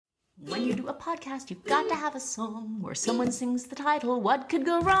When you do a podcast, you've got to have a song where someone sings the title. What could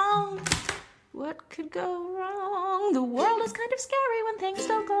go wrong? What could go wrong? The world is kind of scary when things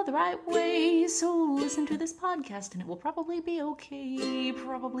don't go the right way. So listen to this podcast and it will probably be okay.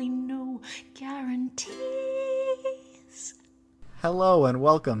 Probably no guarantees. Hello and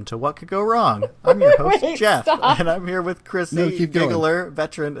welcome to What Could Go Wrong. I'm your host, Wait, Jeff, stop. and I'm here with Chrissy, No, keep going. giggler,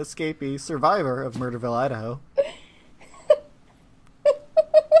 veteran, escapee, survivor of Murderville, Idaho.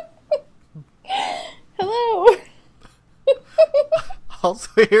 Hello. Also,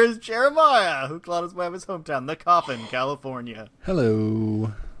 here's Jeremiah, who clawed his way out of his hometown, The Coffin, California.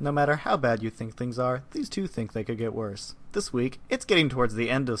 Hello. No matter how bad you think things are, these two think they could get worse. This week, it's getting towards the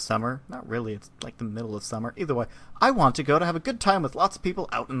end of summer. Not really, it's like the middle of summer. Either way, I want to go to have a good time with lots of people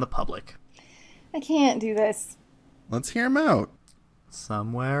out in the public. I can't do this. Let's hear him out.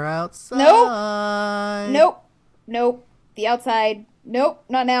 Somewhere outside. Nope. The outside. Nope,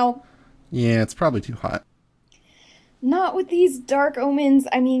 not now. Yeah, it's probably too hot. Not with these dark omens.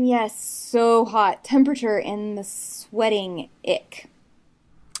 I mean, yes, so hot. Temperature and the sweating ick.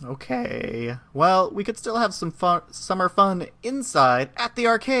 Okay. Well, we could still have some summer fun inside at the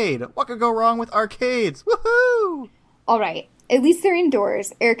arcade. What could go wrong with arcades? Woohoo! Alright, at least they're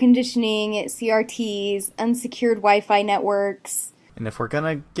indoors. Air conditioning, CRTs, unsecured Wi-Fi networks. And if we're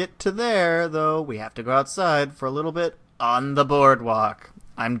gonna get to there, though, we have to go outside for a little bit on the boardwalk.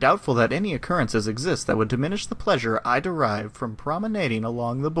 I'm doubtful that any occurrences exist that would diminish the pleasure I derive from promenading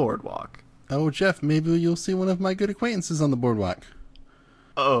along the boardwalk. Oh, Jeff, maybe you'll see one of my good acquaintances on the boardwalk.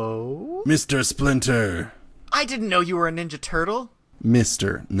 Oh? Mr. Splinter. I didn't know you were a Ninja Turtle.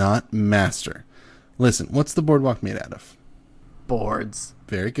 Mr., not Master. Listen, what's the boardwalk made out of? Boards.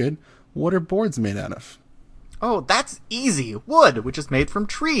 Very good. What are boards made out of? Oh, that's easy. Wood, which is made from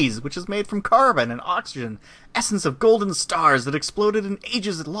trees, which is made from carbon and oxygen, essence of golden stars that exploded in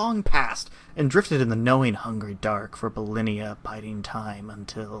ages long past and drifted in the knowing hungry dark for millennia, biding time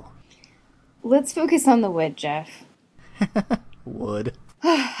until... Let's focus on the wood, Jeff. Wood.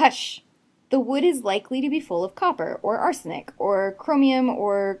 Hush. The wood is likely to be full of copper, or arsenic, or chromium,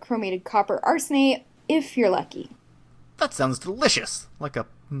 or chromated copper arsenate, if you're lucky. That sounds delicious, like a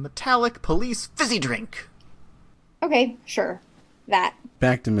metallic police fizzy drink. Okay, sure. That.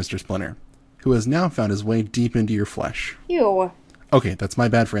 Back to Mr. Splinter, who has now found his way deep into your flesh. Ew. Okay, that's my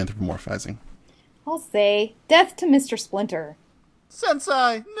bad for anthropomorphizing. I'll say, death to Mr. Splinter.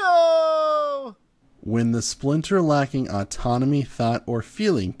 Sensei, no! When the splinter lacking autonomy, thought, or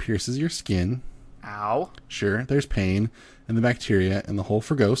feeling pierces your skin, Ow. sure, there's pain, and the bacteria, and the hole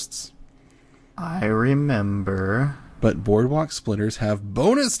for ghosts. I remember. But boardwalk splinters have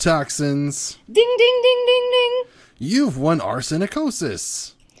bonus toxins. Ding, ding, ding, ding, ding. You've won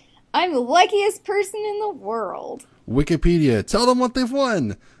arsenicosis. I'm the luckiest person in the world. Wikipedia, tell them what they've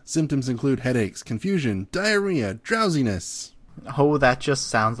won. Symptoms include headaches, confusion, diarrhea, drowsiness. Oh, that just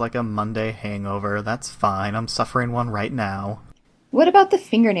sounds like a Monday hangover. That's fine. I'm suffering one right now. What about the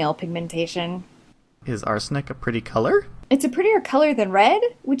fingernail pigmentation? Is arsenic a pretty color? It's a prettier color than red,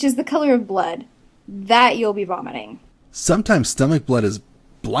 which is the color of blood. That you'll be vomiting. Sometimes stomach blood is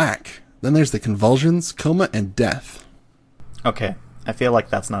black. Then there's the convulsions, coma, and death. Okay, I feel like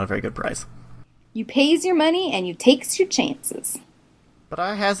that's not a very good price. You pays your money and you takes your chances. But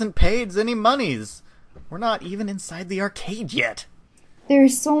I hasn't paid any monies. We're not even inside the arcade yet. There are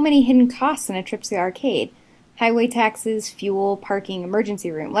so many hidden costs in a trip to the arcade. Highway taxes, fuel, parking,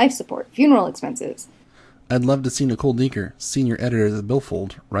 emergency room, life support, funeral expenses. I'd love to see Nicole Deeker, senior editor of the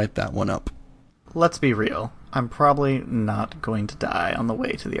Billfold, write that one up. Let's be real. I'm probably not going to die on the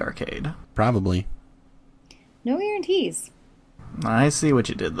way to the arcade. Probably. No guarantees. I see what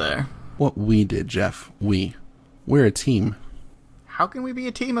you did there. What we did, Jeff. We're a team. How can we be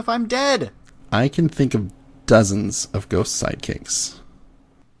a team if I'm dead? I can think of dozens of ghost sidekicks.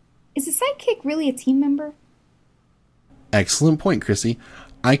 Is a sidekick really a team member? Excellent point, Chrissy.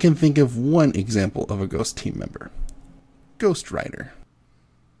 I can think of one example of a ghost team member. Ghost Rider.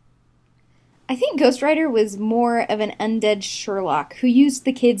 I think Ghost Rider was more of an undead Sherlock who used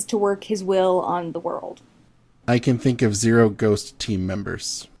the kids to work his will on the world. I can think of 0 ghost team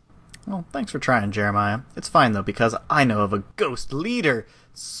members. Well, thanks for trying, Jeremiah. It's fine, though, because I know of a ghost leader.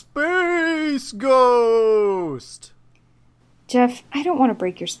 Space Ghost! Jeff, I don't want to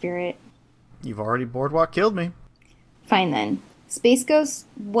break your spirit. You've already boardwalk killed me. Fine then. Space Ghost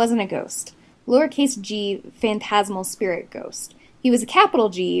wasn't a ghost. Lowercase g, phantasmal spirit ghost. He was a capital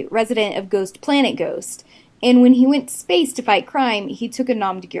G, resident of Ghost Planet Ghost, and when he went to space to fight crime, he took a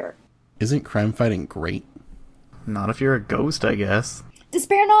nom de guerre. Isn't crime fighting great? Not if you're a ghost, I guess.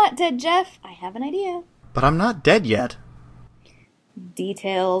 Despair not, dead Jeff. I have an idea. But I'm not dead yet.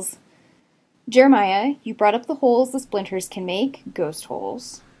 Details. Jeremiah, you brought up the holes the splinters can make, ghost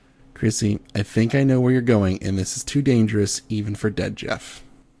holes. Chrissy, I think I know where you're going, and this is too dangerous even for dead Jeff.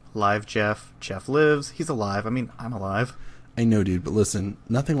 Live Jeff. Jeff lives. He's alive. I mean, I'm alive. I know, dude, but listen,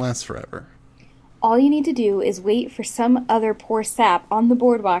 nothing lasts forever. All you need to do is wait for some other poor sap on the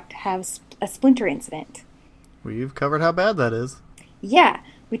boardwalk to have a splinter incident. We've covered how bad that is. Yeah,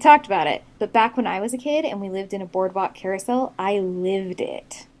 we talked about it, but back when I was a kid and we lived in a boardwalk carousel, I lived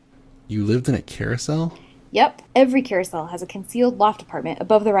it. You lived in a carousel? Yep, every carousel has a concealed loft apartment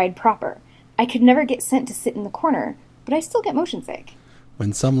above the ride proper. I could never get sent to sit in the corner, but I still get motion sick.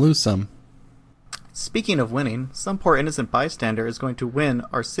 Win some, lose some. Speaking of winning, some poor innocent bystander is going to win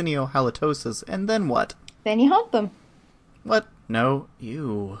Arsenio halitosis, and then what? Then you haunt them. What? No,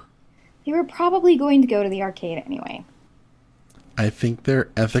 you. They were probably going to go to the arcade anyway. I think there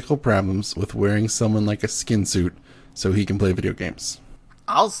are ethical problems with wearing someone like a skin suit so he can play video games.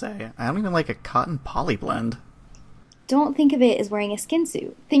 I'll say, I don't even like a cotton poly blend. Don't think of it as wearing a skin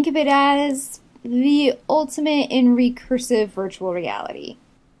suit. Think of it as the ultimate in recursive virtual reality.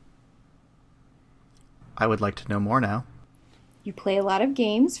 I would like to know more now. You play a lot of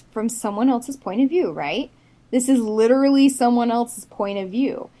games from someone else's point of view, right? This is literally someone else's point of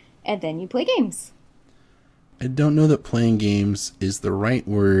view. And then you play games. I don't know that playing games is the right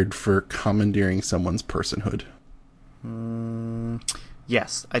word for commandeering someone's personhood.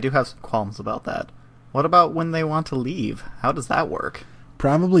 Yes, I do have some qualms about that. What about when they want to leave? How does that work?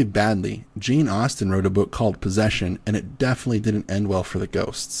 Probably badly. Jane Austen wrote a book called Possession, and it definitely didn't end well for the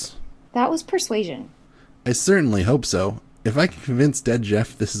ghosts. That was persuasion. I certainly hope so. If I can convince Dead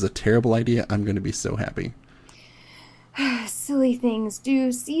Jeff this is a terrible idea, I'm going to be so happy. Silly things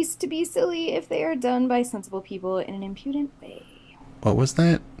do cease to be silly if they are done by sensible people in an impudent way. What was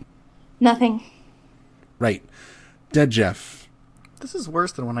that? Nothing. Right. Dead Jeff. This is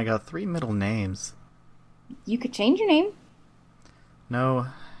worse than when I got 3 middle names. You could change your name. No,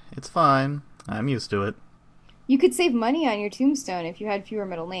 it's fine. I'm used to it. You could save money on your tombstone if you had fewer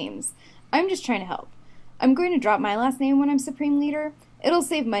middle names. I'm just trying to help. I'm going to drop my last name when I'm Supreme Leader. It'll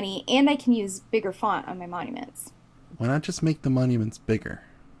save money, and I can use bigger font on my monuments. Why not just make the monuments bigger?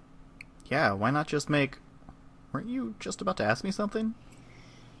 Yeah, why not just make... Weren't you just about to ask me something?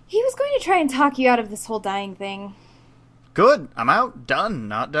 He was going to try and talk you out of this whole dying thing. Good, I'm out. Done,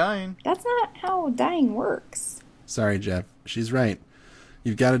 not dying. That's not how dying works. Sorry, Jeff. She's right.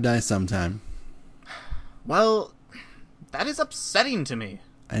 You've got to die sometime. Well, that is upsetting to me.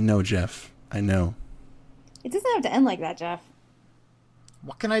 I know, Jeff. I know. It doesn't have to end like that, Jeff.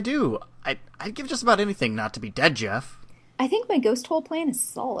 What can I do? I'd give just about anything not to be dead, Jeff. I think my ghost hole plan is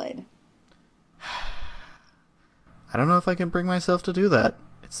solid. I don't know if I can bring myself to do that.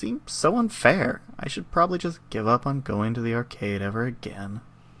 It seems so unfair. I should probably just give up on going to the arcade ever again.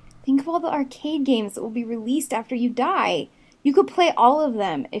 Think of all the arcade games that will be released after you die. You could play all of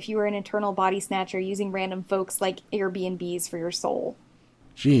them if you were an eternal body snatcher using random folks like Airbnbs for your soul.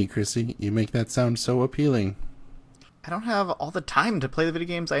 Gee, Chrissy, you make that sound so appealing. I don't have all the time to play the video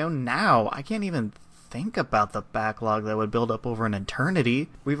games I own now. I can't even think about the backlog that would build up over an eternity.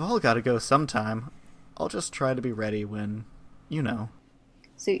 We've all got to go sometime. I'll just try to be ready when, you know.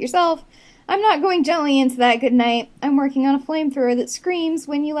 Suit yourself. I'm not going gently into that good night. I'm working on a flamethrower that screams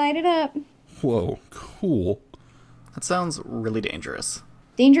when you light it up. Whoa, cool. That sounds really dangerous.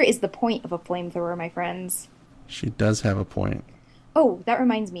 Danger is the point of a flamethrower, my friends. She does have a point. Oh, that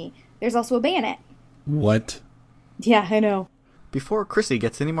reminds me. There's also a bayonet. What? Yeah, I know. Before Chrissy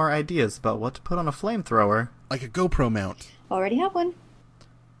gets any more ideas about what to put on a flamethrower... Like a GoPro mount. Already have one.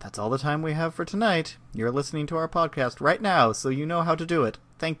 That's all the time we have for tonight. You're listening to our podcast right now, so you know how to do it.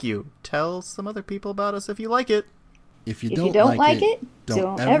 Thank you. Tell some other people about us if you like it. If you If don't, you don't like it, it,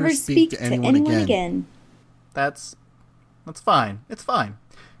 don't ever speak to anyone again. That's fine. It's fine.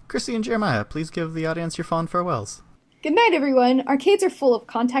 Chrissy and Jeremiah, please give the audience your fond farewells. Good night, everyone. Arcades are full of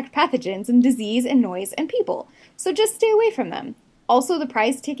contact pathogens and disease and noise and people, so just stay away from them. Also, the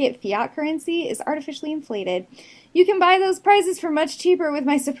prize ticket fiat currency is artificially inflated. You can buy those prizes for much cheaper with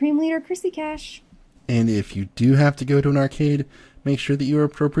my Supreme Leader Chrissy Cash. And if you do have to go to an arcade, make sure that you are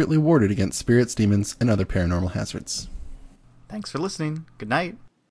appropriately warded against spirits, demons, and other paranormal hazards. Thanks for listening. Good night.